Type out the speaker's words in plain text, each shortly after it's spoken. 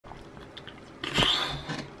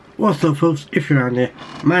What's up folks, if you're around here,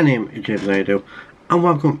 my name is Channel-J&M and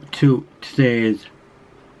welcome to today's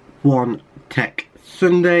One Tech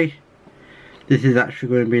Sunday. This is actually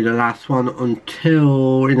going to be the last one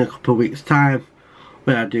until in a couple of weeks time,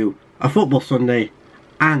 where I do a football Sunday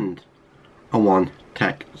and a One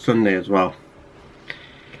Tech Sunday as well.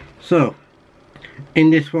 So,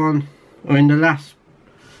 in this one, or in the last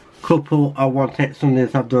couple of One Tech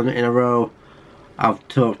Sundays I've done in a row, I've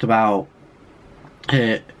talked about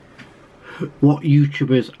what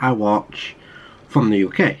YouTubers I watch from the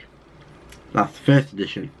UK. That's the first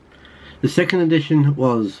edition. The second edition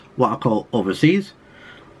was what I call overseas.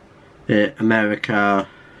 America,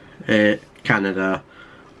 Canada,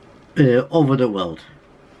 over the world.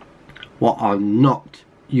 What are not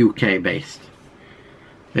UK based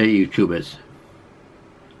YouTubers.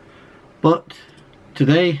 But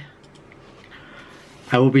today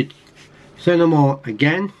I will be saying no more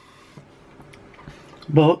again.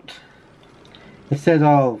 But instead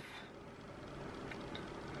of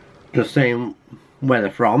just saying where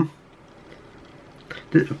they're from,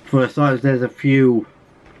 for starters, there's a few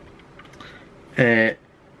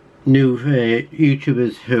new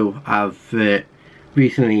YouTubers who I've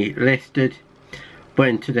recently listed, but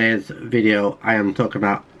in today's video I am talking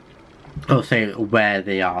about, or saying where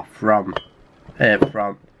they are from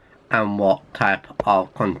and what type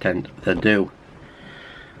of content they do.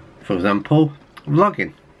 For example,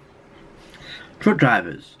 vlogging, truck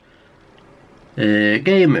drivers,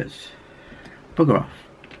 gamers, bugger off.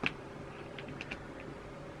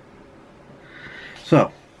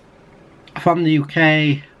 So, from the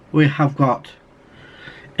UK we have got,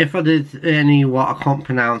 if I did any what I can't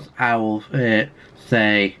pronounce, I will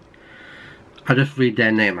say, I'll just read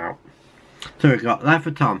their name out. So we've got Life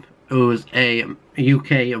of Tom, who is a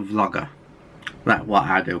UK vlogger, like what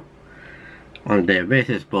I do on a daily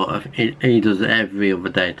basis, but he does it every other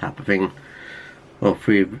day type of thing, or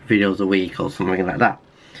 3 videos a week or something like that.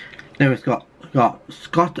 Then we've got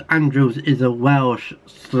Scott Andrews, is a Welsh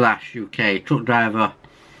 / UK truck driver,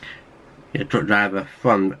 truck driver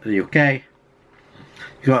from the UK.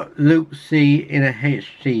 You've got Luke C in a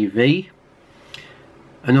HTV,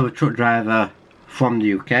 another truck driver from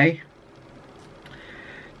the UK.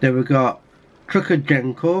 Then we've got Trucker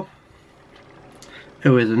Jenko,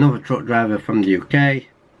 who is another truck driver from the UK.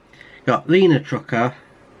 Got Lena Trucker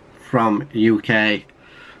from the UK,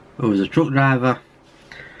 who is a truck driver.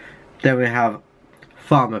 Then we have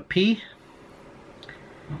Farmer P,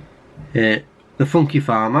 the Funky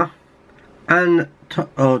Farmer, and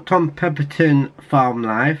Tom Pepperton Farm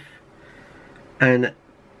Life, and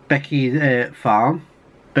Becky's Farm.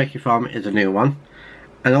 Becky Farm is a new one,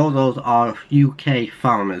 and all those are UK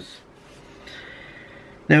farmers.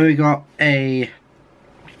 Then we got a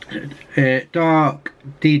Dark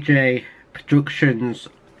DJ Productions,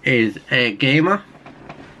 is a gamer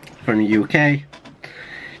from the UK.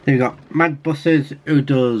 Then we got Mad Buses, who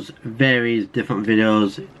does various different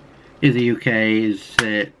videos. Is a UK,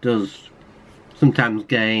 does sometimes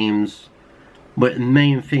games, but the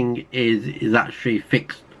main thing is actually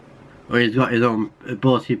fixed, or he's got his own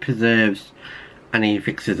boat he preserves and he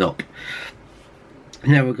fixes up.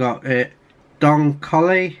 And then we've got Don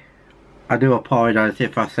Colley. I do apologise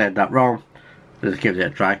if I said that wrong, just give it a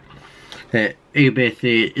try. He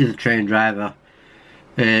basically is a train driver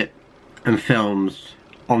and films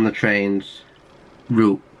on the trains,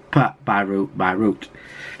 route by route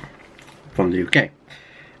from the UK.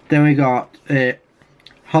 Then we got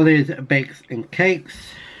Holly's Bakes and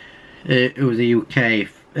Cakes, who is a UK,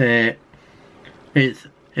 it's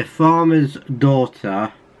a farmer's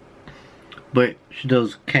daughter, but she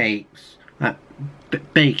does cakes,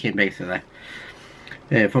 baking basically,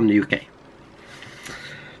 from the UK.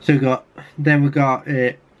 So we got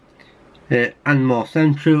Animal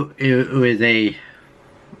Central, who is a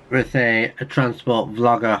transport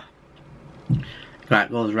vlogger that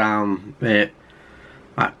goes around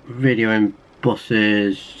videoing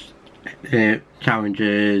buses,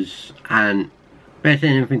 challenges, and basically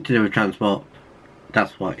anything to do with transport.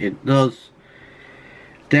 That's what it does.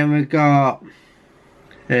 Then we got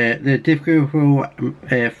the Difficult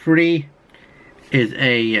 3, is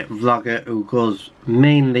a vlogger who goes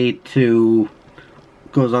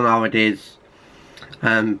on holidays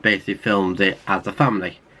and basically films it as a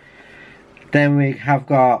family. Then we have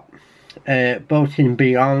got Boating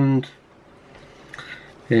Beyond,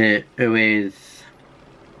 who is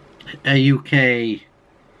a UK,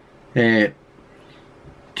 is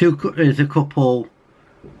a couple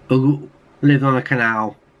who lives on a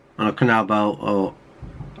canal boat, or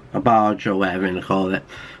a barge, or whatever you call it,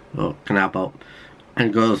 or canal boat,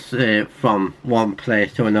 and goes from one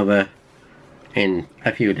place to another in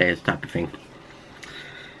a few days type of thing.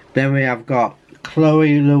 Then we have got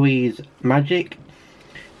Chloe Louise Magic,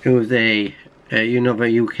 who's another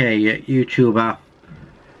UK YouTuber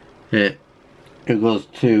who goes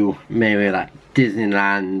to maybe like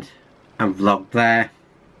Disneyland and vlog there.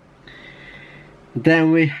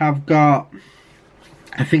 Then we have got,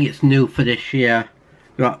 I think it's new for this year,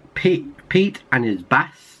 we got Pete and his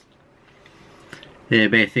bass.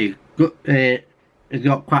 Basically, he's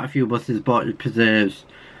got quite a few buses bought in preserves,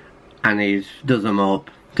 and he does them up,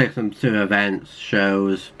 takes them to events,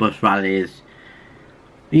 shows, bus rallies,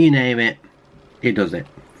 you name it, he does it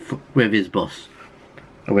with his bus,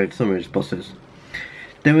 or with some of his buses.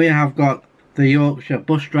 Then we have got the Yorkshire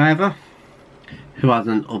bus driver, who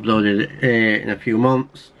hasn't uploaded in a few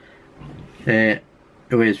months, who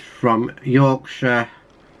is from Yorkshire.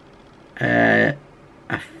 I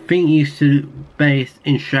think he used to base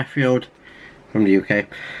in Sheffield, from the UK.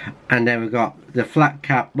 And then we've got the flat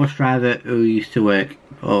cap bus driver, who used to work,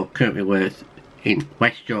 or currently works, in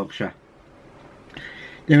West Yorkshire.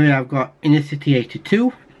 Then we have got Inner City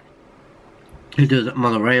 82, who does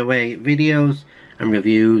model railway videos and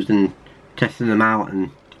reviews and testing them out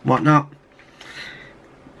and whatnot.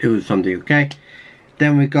 It was from the UK.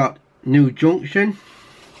 Then we got New Junction.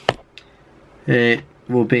 It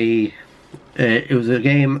was a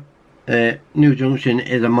game. New Junction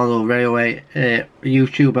is a model railway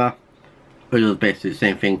YouTuber who does basically the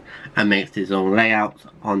same thing and makes his own layouts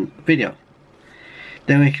on video.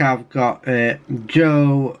 Then we have got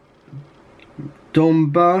Joe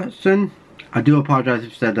Dumberson. I do apologise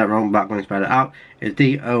if I said that wrong, but I'm going to spell it out. It's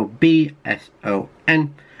D-O-B-S-O-N.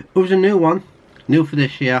 It was a new one, new for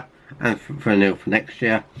this year and for next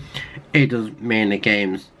year. It does mainly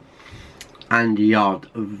games and the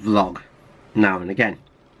odd vlog now and again.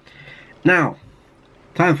 Now,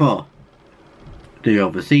 time for the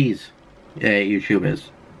overseas YouTubers.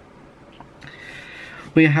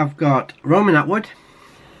 We have got Roman Atwood.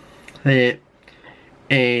 He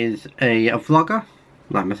is a vlogger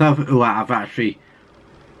like myself, who I've actually,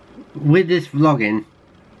 with this vlogging,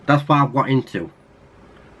 that's what I've got into.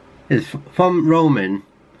 Is from Roman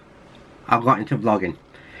I've got into vlogging.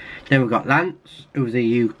 Then we've got Lance, who's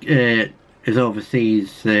is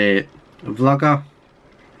overseas vlogger.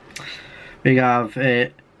 We have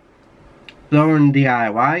Lauren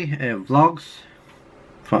DIY vlogs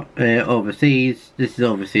from overseas. This is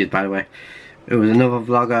overseas, by the way. It was another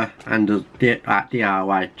vlogger and does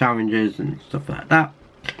DIY challenges and stuff like that.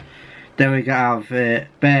 Then we have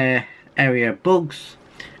Bear Area Bugs,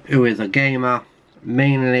 who is a gamer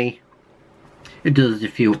mainly. It does a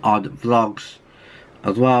few odd vlogs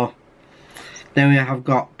as well. Then we have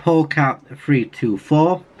got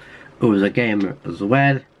Polecat324, who is a gamer as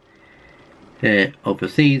well,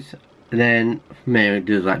 overseas. And then mainly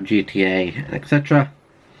does like GTA and etc.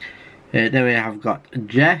 Then we have got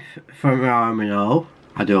Jeff from RMO.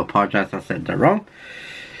 I do apologise, I said that wrong.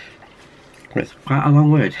 It's quite a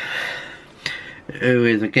long word. Who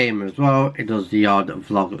is a gamer as well. He does the odd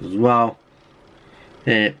vlog as well.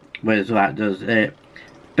 Whereas that does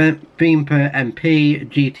Beamper MP,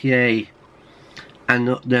 GTA, and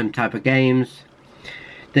them type of games.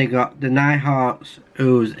 They got the Nighthearts,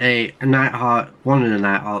 who's one of the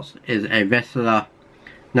Nighthearts is a wrestler,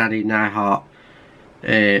 Natty Nightheart,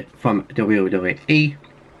 from WWE.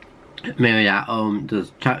 Mary at home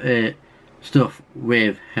does stuff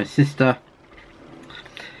with her sister.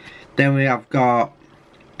 Then we have got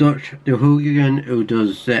Dutch the Hooligan, who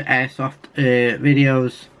does airsoft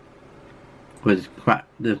videos. There's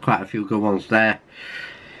quite a few good ones there.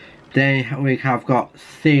 Then we have got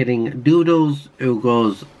Sailing Doodles, who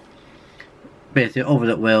goes basically over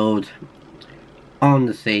the world, on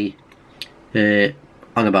the sea, on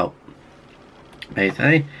a boat,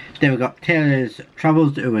 basically. Then we've got Taylor's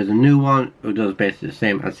Travels, who is a new one, who does basically the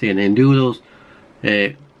same as Sailing Doodles,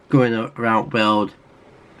 going around the world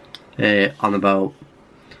on a boat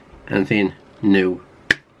and seeing new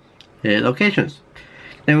locations.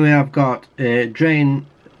 Then we have got Drain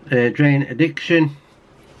Addiction,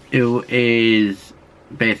 who is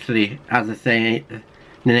basically, as I say, the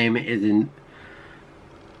name is in.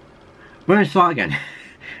 We're going to start again.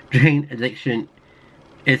 Drain Addiction.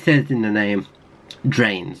 It says in the name,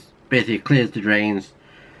 drains. Basically clears the drains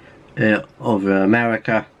over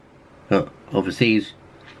America, overseas,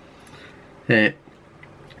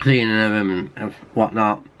 cleaning them and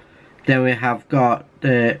whatnot. Then we have got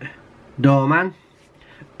Doorman,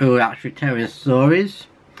 who are actually telling stories.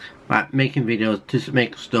 Right, making videos to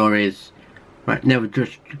make stories. Right, never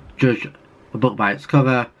judge a book by its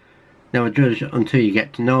cover. Never judge until you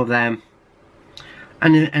get to know them.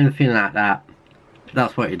 And anything like that.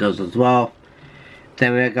 That's what he does as well.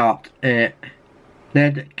 Then we got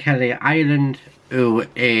Ned Kelly Ireland, who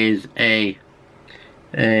is I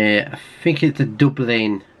think it's a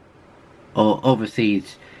Dublin or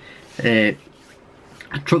overseas a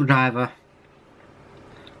truck driver.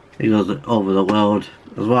 He goes over the world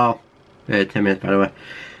as well. 10 minutes, by the way.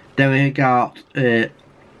 Then we got The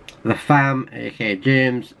Fam, aka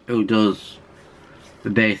James, who does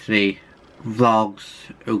basically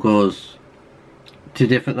vlogs, who goes to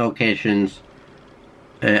different locations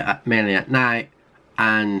mainly at night,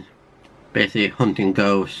 and basically hunting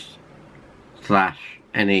ghosts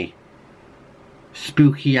 / any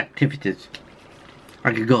spooky activities,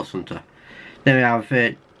 like a ghost hunter. Then we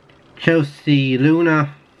have Chelsea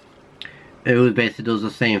Luna, who basically does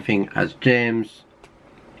the same thing as James.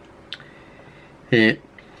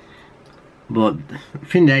 But I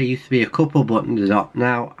think there used to be a couple, but there's not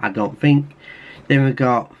now, I don't think. Then we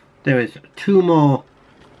got, there is 2 more,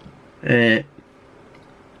 2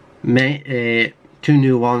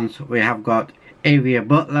 new ones. We have got Avia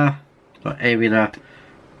Butler, or Avila,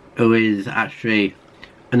 who is actually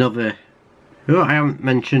another, who I haven't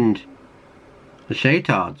mentioned, the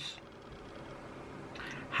Shaytards.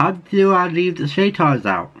 How do I leave the Shaytards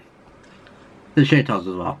out? The Shaytards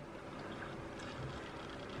as well.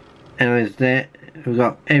 Anyways, there we've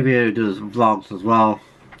got Avia who does vlogs as well,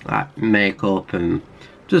 like makeup and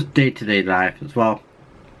just day-to-day life as well.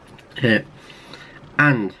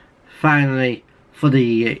 And finally, for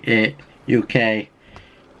the UK,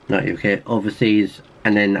 not UK, overseas,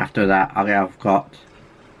 and then after that I have got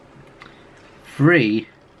 3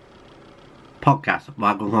 podcasts, but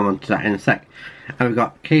I'll go on to that in a sec. And we've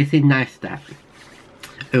got Casey Neistat,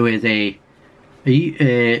 who is a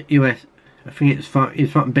US, I think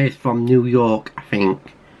he's based from New York, I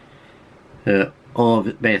think, or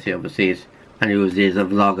basically overseas, and he's a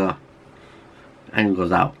vlogger and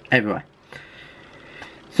goes out everywhere.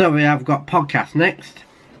 So we have got podcasts next.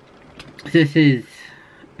 This is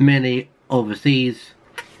mainly overseas,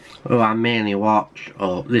 who I mainly watch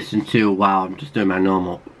or listen to while I'm just doing my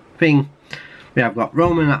normal thing. We have got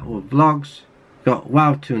Roman that with vlogs, got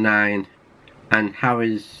Wilde29, and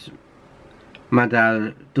Harry's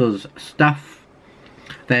Madal does stuff.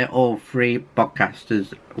 They're all 3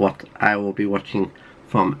 podcasters what I will be watching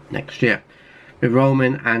from next year. With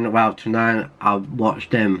Roman and Wilde29, I'll watch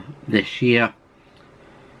them this year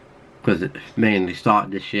because it mainly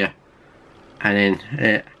started this year. And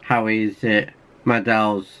then Harry's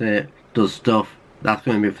Madal's does stuff, that's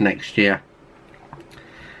going to be for next year.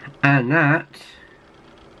 And that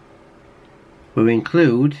will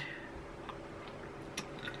include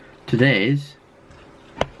today's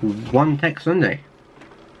One Tech Sunday.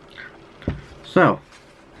 So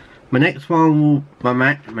my next one will,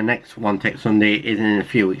 my next One Tech Sunday is in a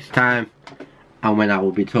few weeks time, and when I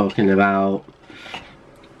will be talking about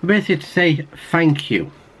basically to say thank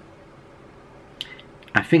you.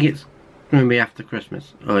 I think it's going to be after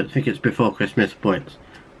Christmas, or I think it's before Christmas, but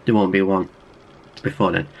there won't be one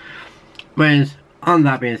before then. Whereas on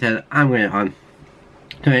that being said, I'm going on.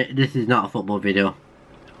 This is not a football video.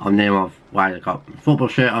 On name of why I got a football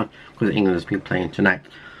shirt on, because England has been playing tonight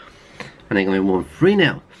and England won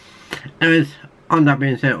 3-0. Anyways, on that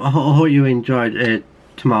being said, I hope you enjoyed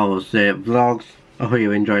tomorrow's vlogs. I hope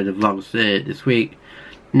you enjoyed the vlogs this week.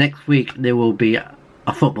 Next week there will be a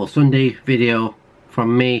Football Sunday video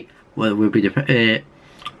from me, where we'll be the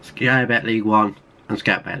Sky Bet League 1 and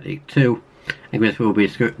Sky Bet League 2. And this will be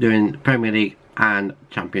doing Premier League and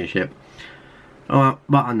Championship. But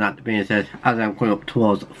on that being said, as I'm going up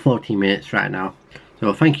towards 40 minutes right now,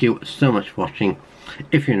 so thank you so much for watching.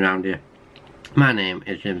 If you're around here, my name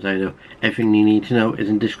is James Zaido. Everything you need to know is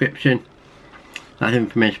in the description. That's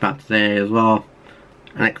information about today as well,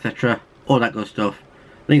 and etc. All that good stuff.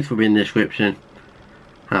 Links will be in the description.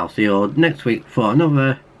 And I'll see you all next week for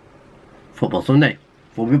another Football Sunday.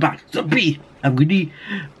 We'll be back. So have a good day.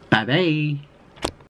 Bye bye.